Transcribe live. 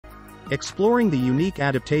exploring the unique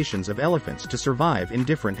adaptations of elephants to survive in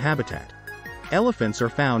different habitat. Elephants are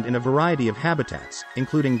found in a variety of habitats,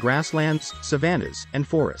 including grasslands, savannas, and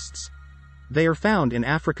forests. They are found in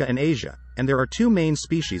Africa and Asia, and there are two main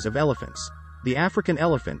species of elephants: the African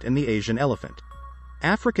elephant and the Asian elephant.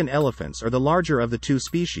 African elephants are the larger of the two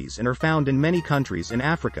species and are found in many countries in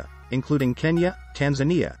Africa, including Kenya,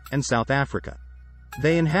 Tanzania, and South Africa.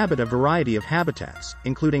 They inhabit a variety of habitats,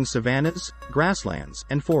 including savannas, grasslands,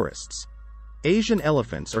 and forests. Asian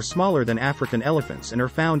elephants are smaller than African elephants and are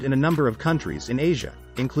found in a number of countries in Asia,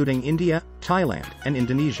 including India, Thailand, and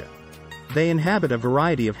Indonesia. They inhabit a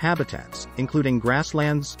variety of habitats, including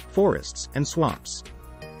grasslands, forests, and swamps.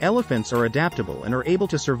 Elephants are adaptable and are able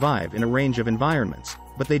to survive in a range of environments,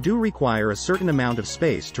 but they do require a certain amount of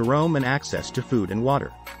space to roam and access to food and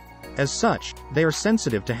water. As such, they are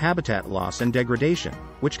sensitive to habitat loss and degradation,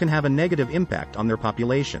 which can have a negative impact on their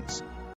populations.